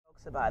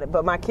about it,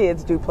 but my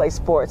kids do play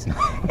sports.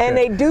 And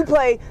they do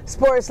play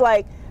sports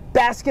like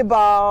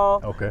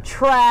basketball,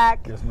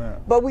 track. Yes, ma'am.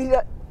 But we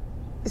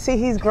see,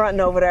 he's grunting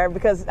over there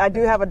because I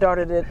do have a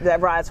daughter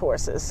that rides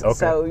horses. Okay.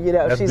 So, you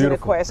know, That's she's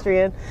beautiful. an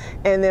equestrian.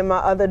 And then my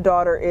other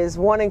daughter is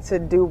wanting to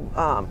do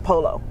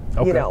polo,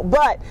 you know.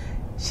 But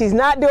she's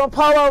not doing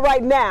polo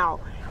right now.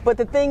 But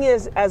the thing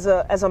is, as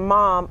a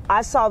mom,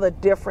 I saw the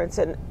difference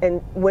in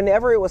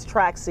whenever it was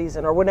track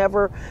season or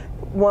whenever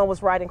one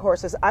was riding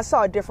horses, I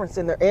saw a difference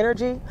in their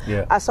energy.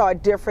 Yeah. I saw a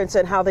difference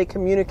in how they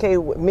communicated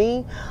with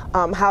me,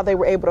 how they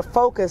were able to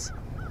focus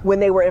when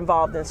they were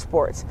involved in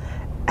sports.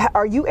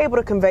 Are you able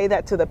to convey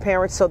that to the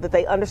parents so that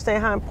they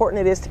understand how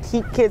important it is to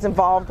keep kids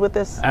involved with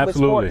this?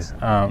 Absolutely. With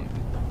sports?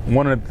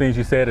 One of the things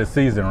you said is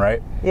season,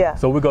 right? Yeah.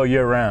 So we go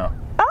year round.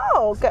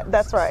 Oh, okay.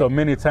 That's right. So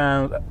many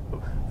times,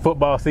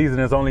 football season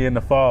is only in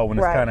the fall when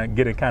it's Right.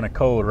 getting kind of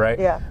cold, right?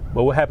 Yeah.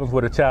 But what happens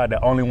with a child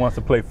that only wants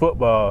to play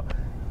football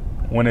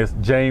when it's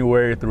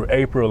January through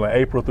April and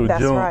April through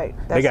That's June? right.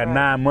 They got That's right.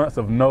 9 months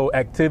of no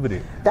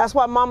activity. That's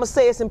why Mama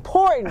say it's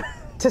important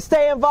to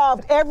stay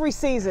involved every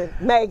season,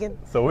 Megan.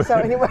 So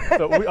anyway.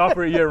 So we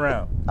offer it year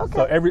round.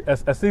 Okay.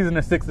 So a season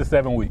is 6 to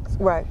 7 weeks.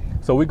 Right.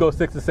 So we go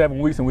 6 to 7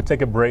 weeks and we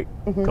take a break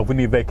because we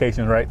need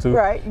vacations, right? Too.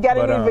 Right. You got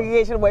to need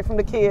vacation away from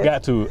the kids.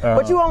 Got to.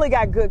 But you only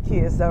got good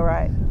kids, though,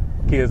 right?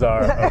 Kids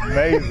are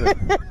amazing.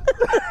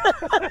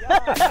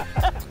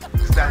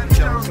 Stanley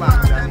Jones,